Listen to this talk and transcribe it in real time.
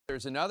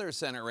There's another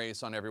Senate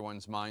race on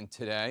everyone's mind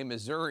today.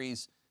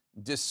 Missouri's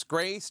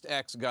disgraced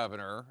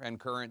ex-governor and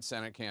current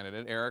Senate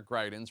candidate Eric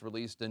Greitens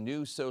released a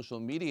new social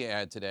media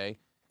ad today.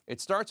 It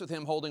starts with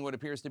him holding what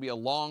appears to be a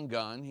long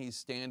gun. He's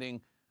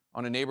standing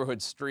on a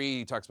neighborhood street.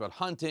 He talks about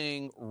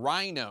hunting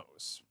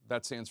RINOs.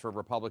 That stands for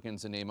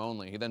Republicans in name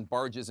only. He then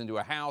barges into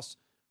a house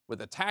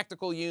with a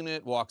tactical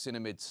unit, walks in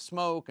amid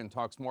smoke, and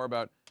talks more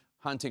about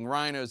hunting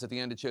rhinos. At the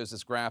end, it shows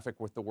this graphic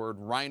with the word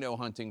rhino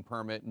hunting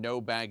permit,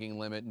 no bagging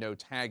limit, no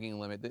tagging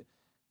limit.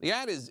 The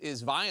ad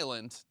is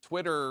violent.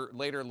 Twitter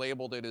later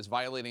labeled it as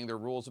violating their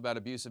rules about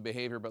abusive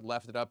behavior, but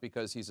left it up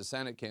because he's a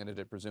Senate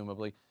candidate,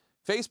 presumably.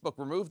 Facebook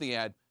removed the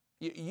ad.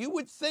 You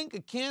would think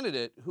a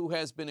candidate who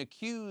has been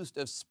accused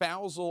of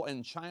spousal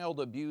and child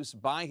abuse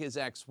by his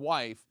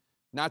ex-wife,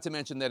 not to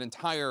mention that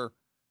entire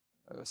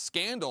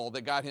scandal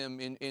that got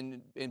him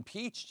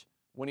impeached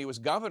when he was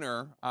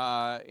governor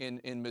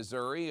in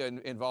Missouri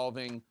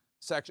involving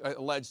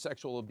alleged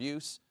sexual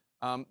abuse.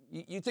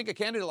 You'd think a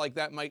candidate like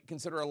that might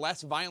consider a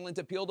less violent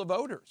appeal to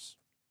voters.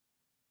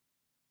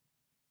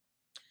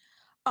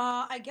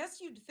 I guess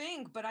you'd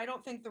think, but I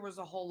don't think there was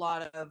a whole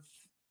lot of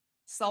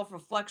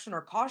self-reflection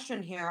or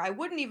caution here. I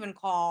wouldn't even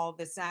call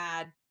this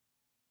ad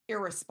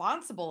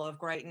irresponsible of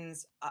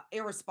Greitens.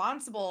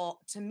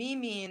 Irresponsible to me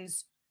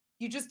means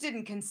you just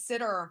didn't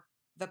consider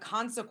the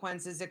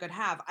consequences it could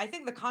have. I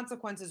think the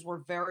consequences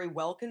were very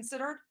well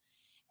considered.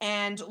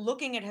 And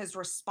looking at his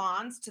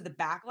response to the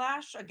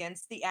backlash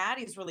against the ad,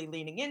 he's really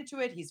leaning into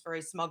it. He's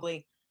very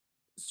smugly,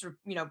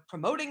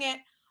 promoting it.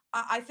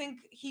 I think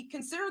he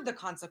considered the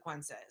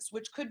consequences,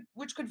 which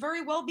could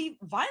very well be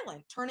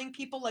violent, turning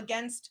people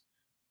against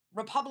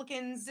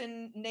Republicans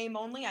in name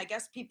only. I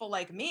guess people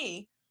like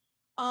me.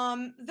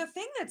 The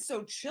thing that's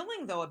so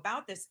chilling, though,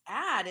 about this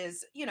ad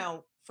is,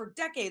 for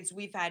decades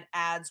we've had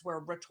ads where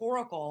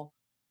rhetorical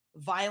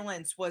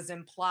violence was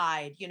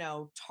implied,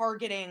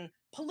 targeting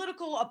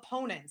political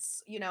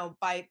opponents,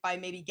 by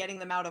maybe getting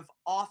them out of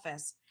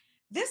office.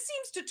 This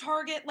seems to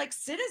target like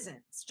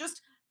citizens,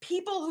 just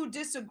people who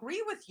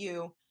disagree with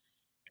you.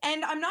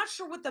 And I'm not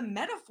sure what the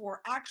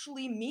metaphor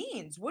actually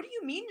means. What do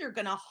you mean you're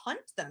going to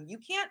hunt them? You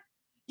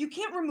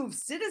can't remove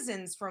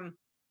citizens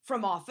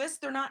from office.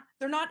 They're not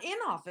in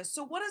office.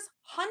 So what does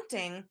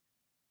hunting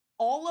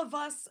all of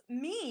us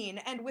mean?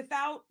 And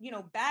without,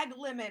 bag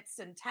limits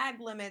and tag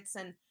limits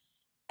and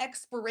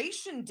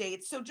expiration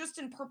dates, so just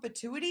in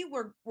perpetuity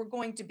we're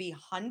going to be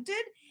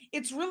hunted.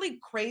 It's really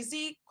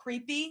crazy,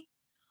 creepy,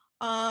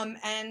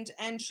 and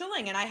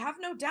chilling, and I have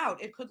no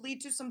doubt it could lead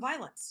to some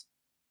violence.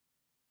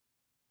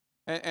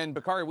 And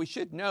Bakari, we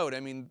should note,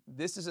 I mean,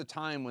 this is a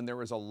time when there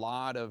was a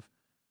lot of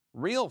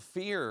real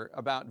fear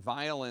about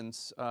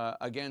violence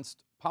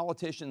against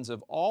politicians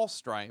of all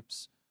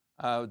stripes.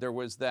 There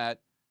was that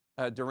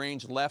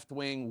deranged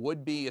left-wing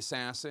would-be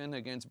assassin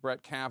against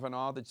Brett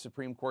Kavanaugh, the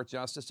Supreme Court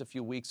justice, a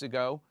few weeks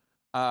ago.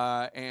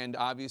 And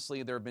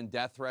obviously there have been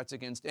death threats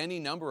against any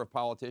number of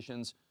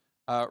politicians,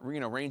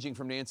 ranging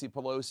from Nancy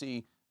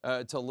Pelosi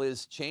to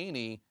Liz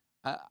Cheney.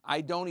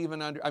 I don't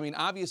even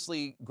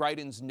obviously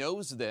Greitens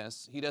knows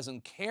this. He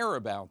doesn't care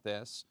about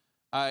this.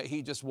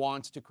 He just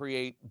wants to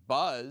create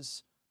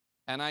buzz.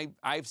 And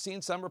I've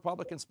seen some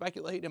Republicans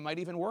speculate it might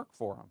even work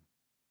for him.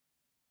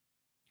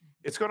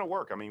 It's going to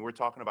work. I mean, we're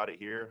talking about it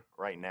here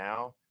right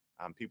now.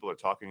 People are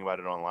talking about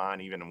it online.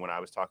 Even when I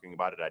was talking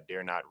about it, I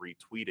dare not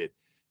retweet it.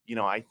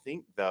 I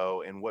think,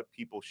 though, and what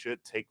people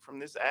should take from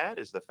this ad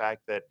is the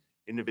fact that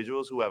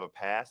individuals who have a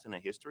past and a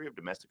history of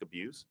domestic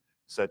abuse,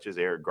 such as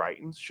Eric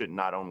Greitens, should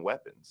not own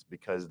weapons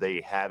because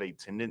they have a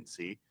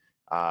tendency,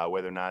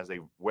 whether or not they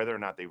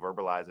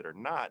verbalize it or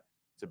not,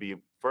 to be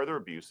further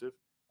abusive.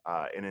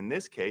 And in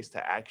this case,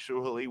 to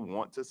actually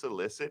want to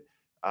solicit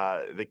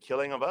the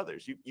killing of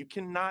others. You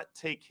cannot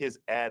take his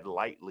ad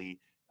lightly,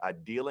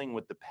 dealing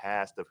with the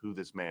past of who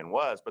this man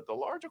was. But the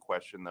larger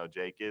question, though,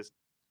 Jake, is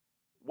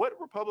what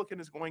Republican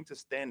is going to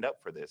stand up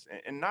for this?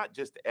 And not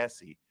just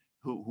SE,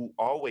 who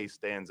always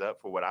stands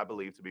up for what I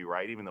believe to be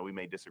right, even though we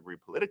may disagree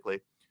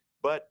politically.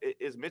 But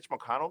is Mitch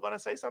McConnell going to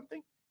say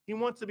something? He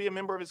wants to be a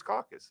member of his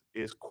caucus.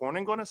 Is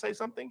Cornyn going to say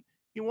something?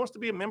 He wants to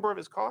be a member of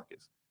his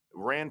caucus.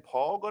 Rand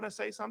Paul going to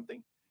say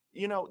something?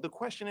 The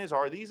question is,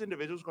 are these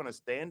individuals going to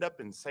stand up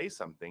and say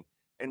something?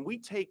 And we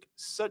take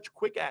such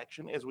quick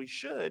action as we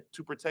should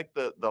to protect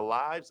the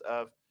lives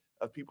of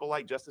people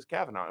like Justice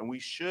Kavanaugh. And we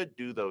should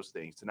do those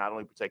things to not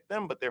only protect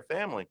them, but their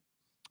family.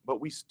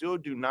 But we still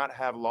do not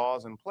have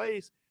laws in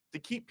place to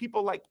keep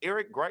people like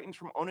Eric Greitens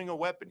from owning a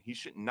weapon. He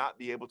should not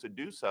be able to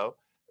do so.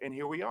 And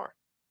here we are.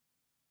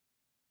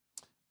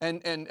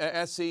 And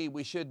SE,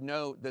 we should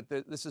note that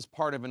this is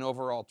part of an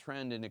overall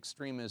trend in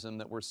extremism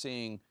that we're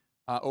seeing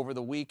over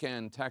the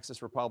weekend.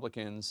 Texas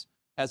Republicans,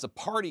 as a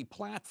party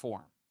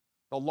platform,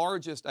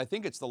 I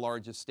think it's the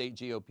largest state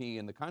GOP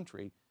in the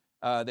country.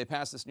 They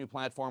passed this new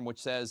platform which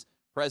says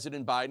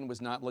President Biden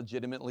was not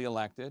legitimately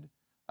elected,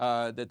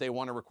 that they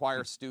want to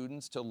require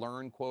students to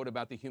learn, quote,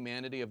 about the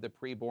humanity of the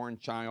preborn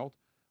child.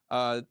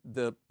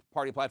 The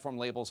party platform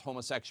labels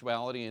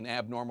homosexuality an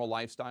abnormal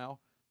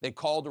lifestyle. They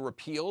call to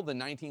repeal the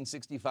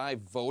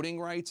 1965 Voting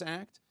Rights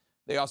Act.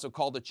 They also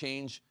called to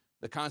change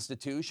the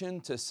Constitution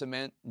to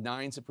cement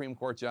 9 Supreme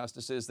Court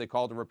justices. They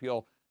called to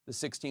repeal the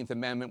 16th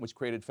Amendment, which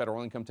created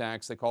federal income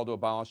tax. They called to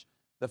abolish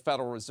the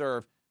Federal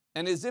Reserve.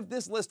 And as if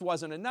this list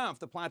wasn't enough,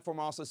 the platform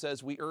also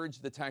says we urge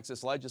the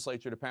Texas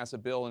legislature to pass a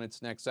bill in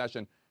its next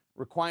session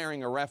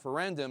requiring a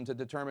referendum to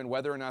determine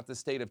whether or not the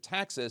state of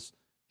Texas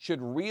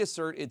should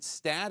reassert its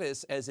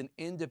status as an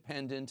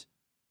independent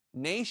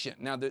nation.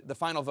 Now, the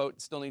final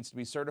vote still needs to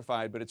be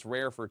certified, but it's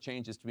rare for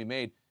changes to be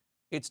made.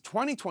 It's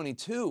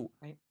 2022.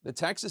 Right. The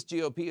Texas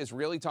GOP is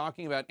really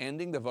talking about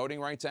ending the Voting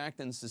Rights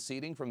Act and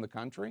seceding from the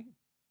country?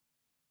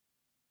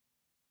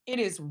 It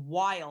is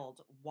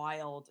wild,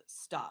 wild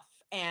stuff.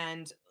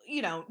 And,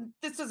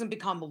 this doesn't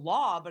become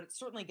law, but it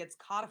certainly gets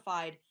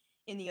codified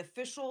in the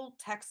official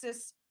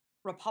Texas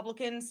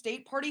Republican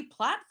State Party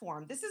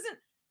platform. This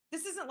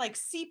isn't like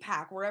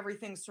CPAC where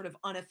everything's sort of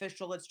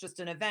unofficial, it's just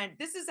an event.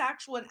 This is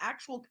an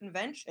actual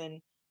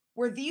convention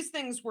where these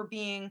things were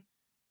being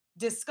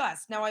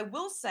discussed. Now, I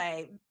will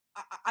say,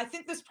 I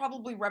think this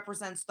probably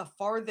represents the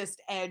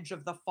farthest edge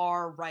of the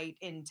far right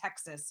in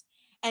Texas,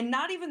 and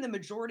not even the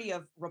majority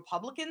of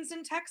Republicans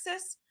in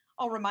Texas.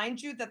 I'll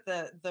remind you that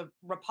the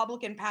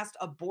Republican passed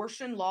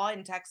abortion law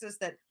in Texas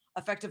that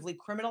effectively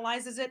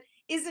criminalizes it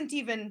isn't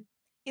even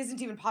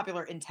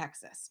popular in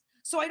Texas.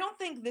 So I don't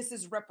think this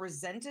is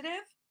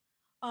representative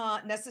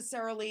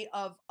necessarily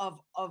of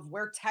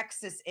where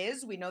Texas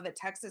is. We know that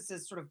Texas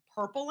is sort of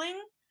purpling,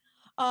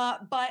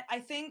 but I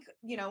think,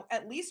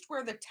 at least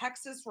where the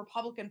Texas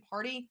Republican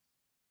Party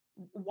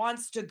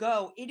wants to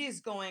go, it is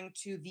going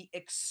to the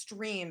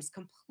extremes,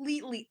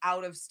 completely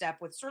out of step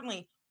with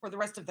certainly where the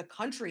rest of the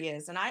country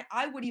is. And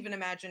I would even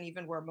imagine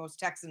even where most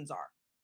Texans are.